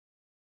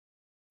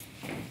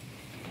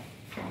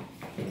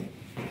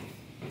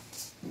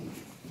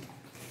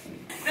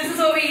This is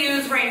what we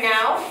use right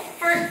now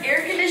for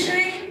air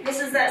conditioning. This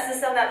is that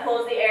system that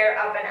pulls the air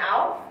up and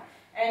out.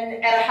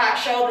 And at a hot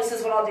show, this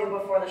is what I'll do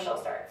before the show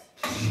starts.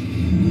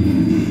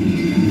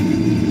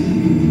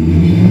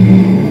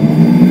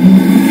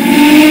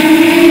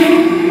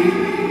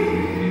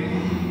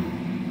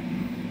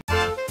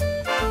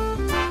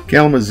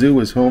 Kalamazoo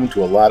is home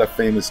to a lot of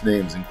famous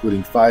names,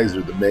 including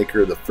Pfizer, the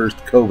maker of the first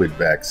COVID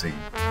vaccine.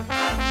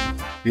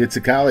 It's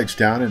a college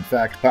town. In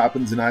fact,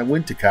 Poppins and I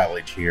went to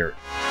college here.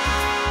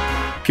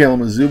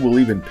 Kalamazoo will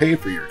even pay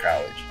for your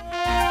college.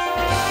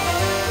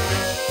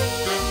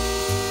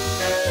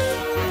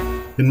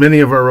 And many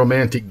of our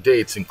romantic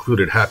dates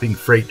included hopping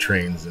freight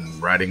trains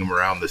and riding them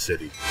around the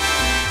city.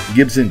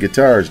 Gibson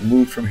Guitars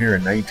moved from here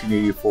in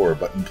 1984,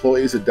 but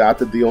employees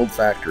adopted the old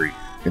factory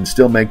and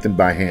still make them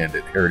by hand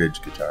at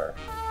Heritage Guitar.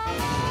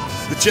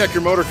 The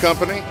Checker Motor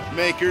Company,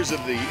 makers of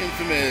the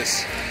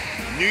infamous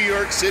New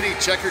York City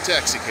Checker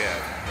Taxi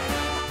Cab.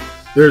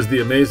 There's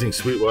the amazing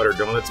Sweetwater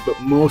Donuts, but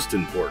most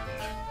important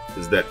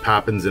is that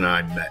Poppins and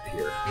I met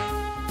here.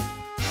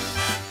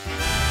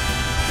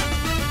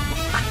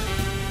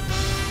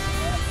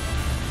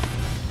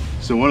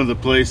 So one of the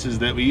places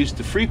that we used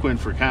to frequent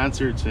for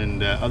concerts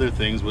and other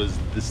things was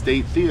the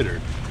State Theater,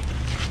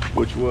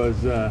 which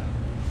was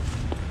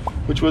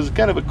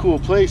kind of a cool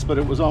place, but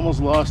it was almost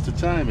lost to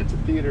time. It's a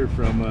theater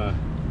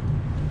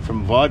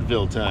from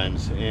Vaudeville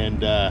times,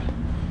 and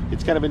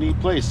it's kind of a neat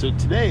place. So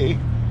today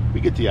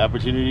we get the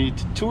opportunity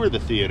to tour the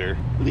theater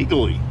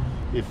legally,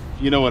 if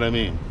you know what I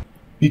mean.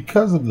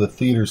 Because of the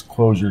theater's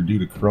closure due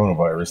to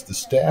coronavirus, the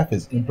staff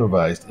has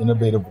improvised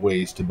innovative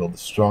ways to build a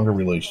stronger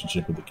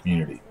relationship with the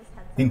community,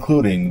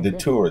 including the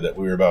tour that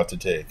we're about to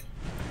take.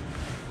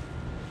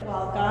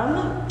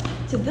 Welcome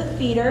to the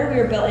theater. We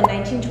were built in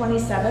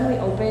 1927. We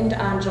opened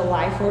on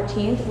July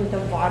 14th with a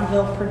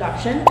vaudeville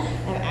production.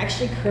 I'm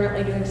actually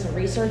currently doing some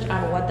research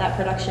on what that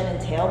production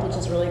entailed, which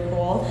is really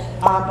cool.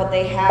 But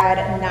they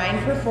had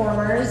 9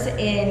 performers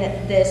in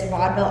this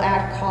vaudeville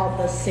act called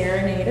the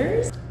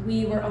Serenaders.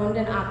 We were owned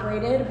and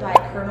operated by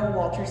Colonel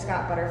Walter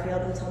Scott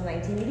Butterfield until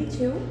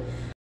 1982.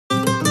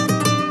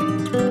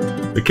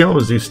 The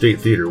Kalamazoo State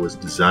Theater was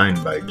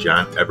designed by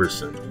John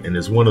Everson and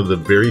is one of the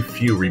very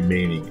few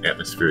remaining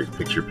atmospheric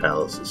picture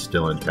palaces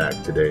still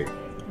intact today.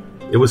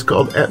 It was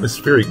called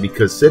atmospheric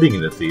because sitting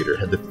in the theater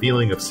had the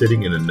feeling of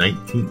sitting in a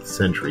 19th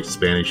century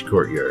Spanish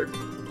courtyard,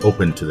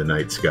 open to the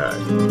night sky.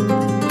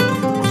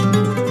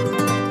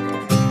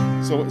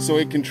 So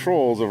it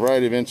controls a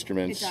variety of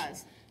instruments. It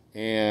does.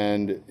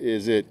 And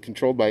is it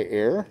controlled by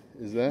air?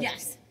 Is that?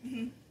 Yes.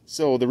 Mm-hmm.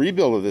 So the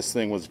rebuild of this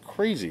thing was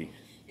crazy.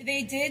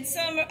 They did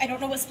some, I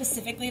don't know what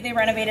specifically they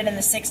renovated in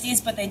the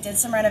 60s, but they did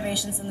some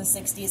renovations in the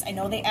 60s. I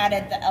know they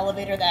added the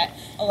elevator that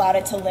allowed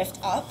it to lift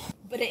up,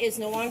 but it is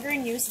no longer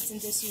in use. It's in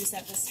disuse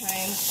at this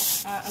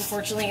time.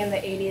 Unfortunately, in the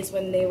 80s,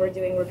 when they were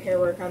doing repair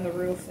work on the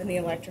roof and the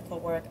electrical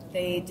work,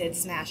 they did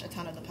smash a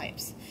ton of the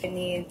pipes. It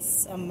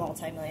needs a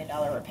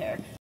multi-million-dollar repair.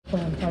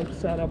 Plan type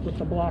setup with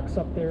the blocks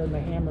up there and the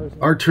hammers.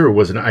 Our tour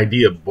was an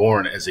idea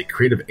born as a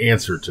creative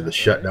answer to the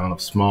shutdown of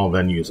small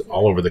venues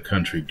all over the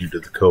country due to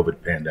the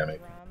COVID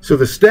pandemic. So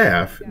the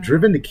staff,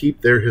 driven to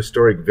keep their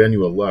historic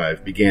venue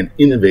alive, began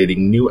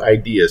innovating new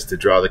ideas to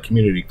draw the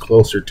community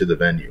closer to the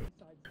venue.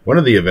 One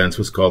of the events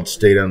was called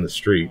State on the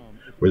Street,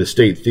 where the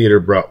State Theater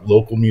brought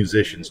local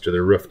musicians to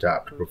their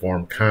rooftop to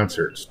perform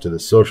concerts to the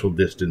social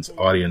distance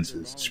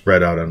audiences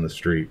spread out on the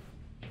street.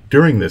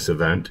 During this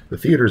event, the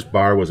theater's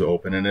bar was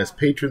open, and as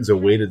patrons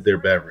awaited their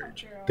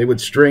beverage, they would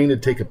strain to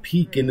take a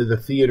peek into the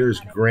theater's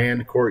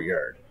grand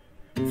courtyard.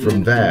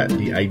 From that,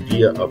 the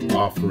idea of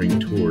offering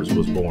tours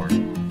was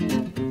born.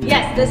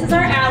 Yes, this is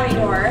our alley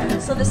door.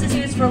 So this is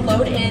used for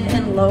load in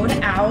and load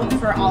out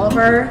for all of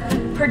our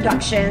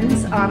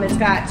productions. It's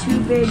got 2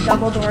 big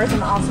double doors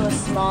and also a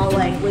small,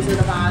 like, Wizard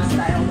of Oz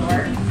style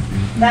door.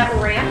 That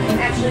ramp can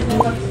actually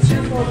hold up to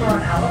 2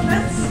 full-grown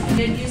elephants.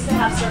 It used to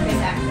have circus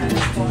access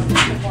for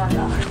performed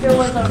on. There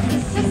was a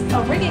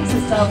rigging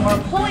system or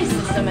a pulley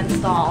system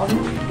installed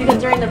because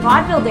during the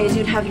vaudeville days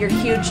you'd have your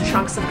huge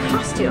trunks of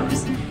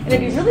costumes. And it'd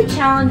be really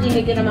challenging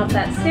to get them up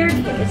that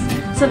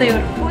staircase. So they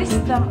would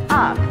hoist them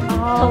up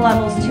to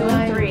levels 2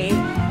 and 3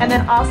 and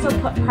then also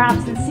put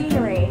props and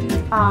scenery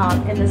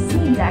in the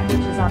scene deck,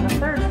 which is on the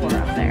 3rd floor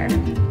up there.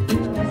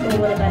 This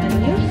would have been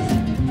in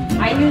use.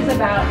 I use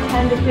about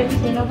 10 to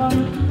 15 of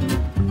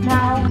them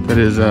now. That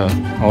is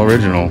all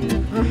original.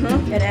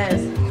 Mm-hmm, it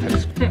is.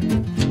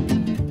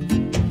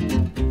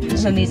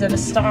 So these are the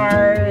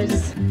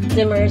stars,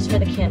 dimmers for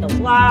the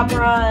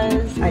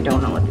candelabras. I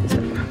don't know what these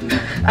are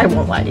for. I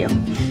won't lie to you.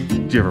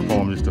 Do you ever pull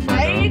them just to find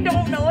out? I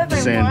don't know if I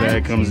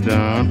Sandbag comes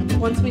down.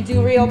 Once we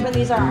do reopen,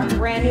 these are our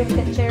brand new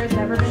pit chairs,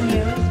 never been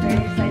used.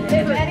 Very excited.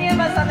 If any of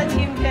us on the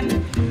team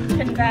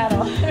can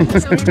battle.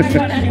 So we're not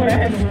going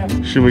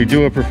anywhere. Should we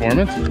do a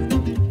performance?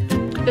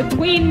 The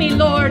Queen, me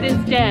lord, is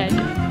dead.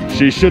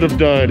 She should have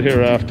died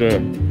hereafter.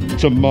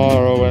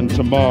 Tomorrow and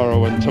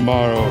tomorrow and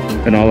tomorrow.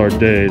 And all our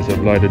days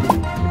have lighted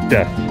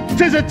death.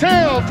 'Tis a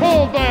tale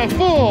told by a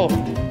fool,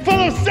 full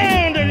of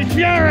sound and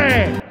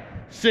fury,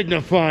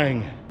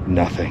 signifying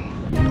nothing.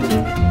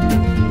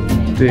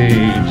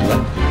 Stage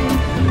left.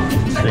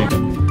 Stage.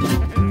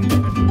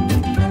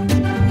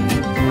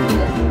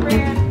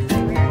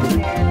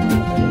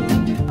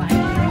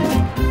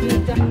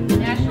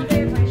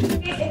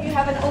 If you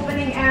have an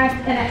opening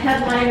act and a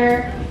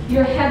headliner,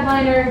 your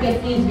headliner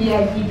gets these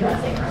VIP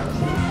dressing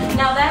rooms.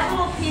 Now that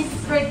little piece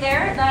right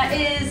there, that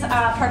is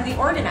part of the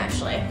organ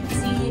actually.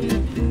 See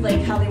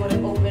like how they would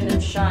have opened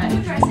and shut.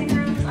 Two dressing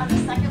rooms on the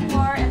second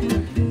floor.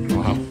 And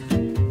Wow.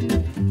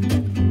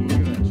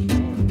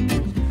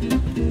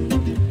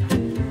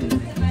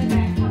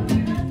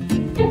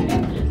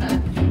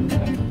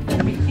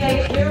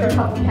 yeah, there were a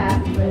couple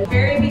passages.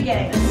 Very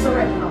beginning, this is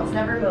original, it's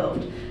never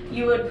moved.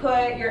 You would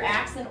put your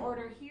acts in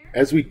order here.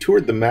 As we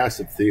toured the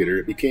massive theater,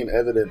 it became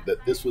evident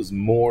that this was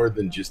more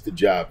than just a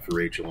job for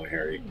Rachel and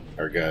Harry,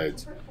 our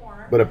guides,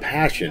 but a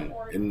passion.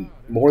 And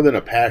more than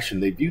a passion,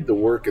 they viewed the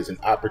work as an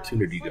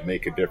opportunity to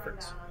make a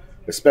difference,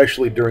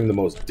 especially during the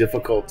most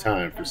difficult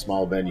time for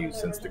small venues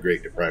since the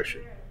Great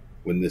Depression,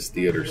 when this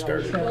theater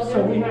started.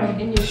 So we have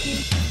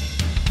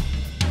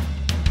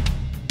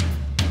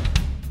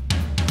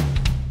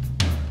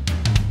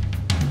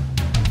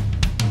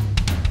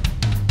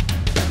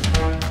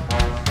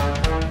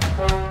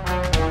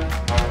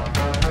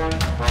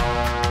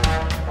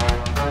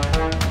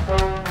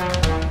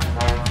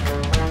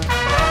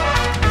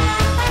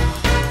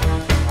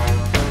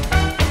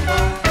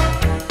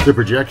The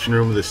projection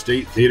room of the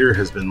State Theater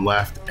has been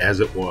left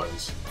as it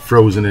was,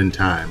 frozen in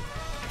time.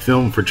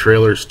 Film for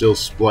trailers still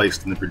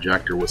spliced in the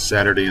projector, with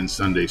Saturday and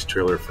Sunday's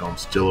trailer film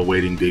still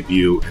awaiting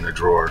debut in a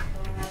drawer.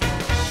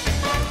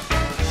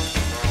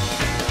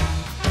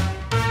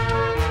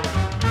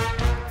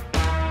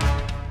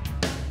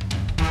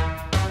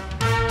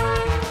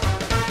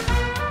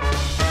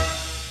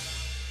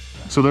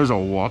 So there's a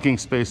walking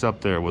space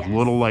up there with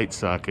little light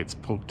sockets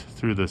poked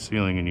through the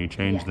ceiling, and you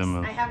change them.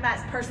 I have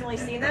not personally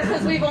seen this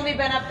because we've only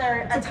been up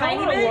there a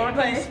tiny a bit.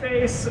 walking But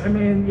space. I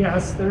mean,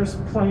 yes, there's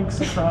planks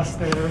across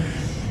there.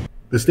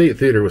 The State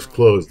Theater was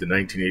closed in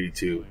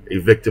 1982, a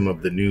victim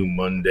of the new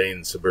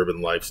mundane suburban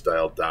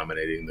lifestyle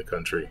dominating the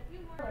country.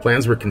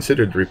 Plans were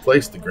considered to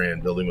replace the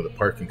grand building with a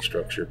parking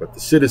structure, but the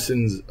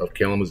citizens of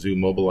Kalamazoo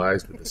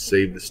mobilized with the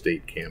Save the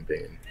State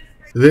campaign.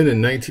 Then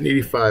in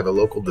 1985, a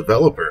local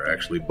developer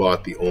actually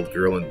bought the old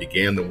girl and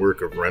began the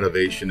work of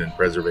renovation and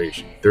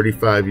preservation.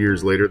 35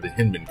 years later, the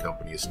Hinman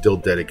Company is still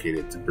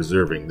dedicated to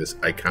preserving this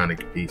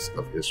iconic piece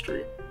of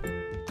history.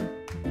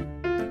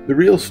 The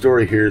real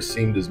story here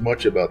seemed as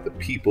much about the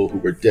people who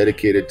were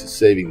dedicated to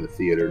saving the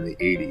theater in the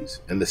 80s,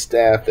 and the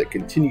staff that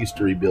continues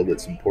to rebuild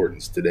its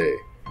importance today.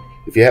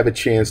 If you have a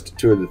chance to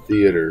tour the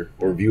theater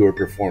or view a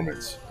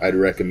performance, I'd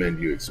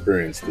recommend you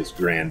experience this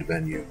grand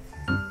venue.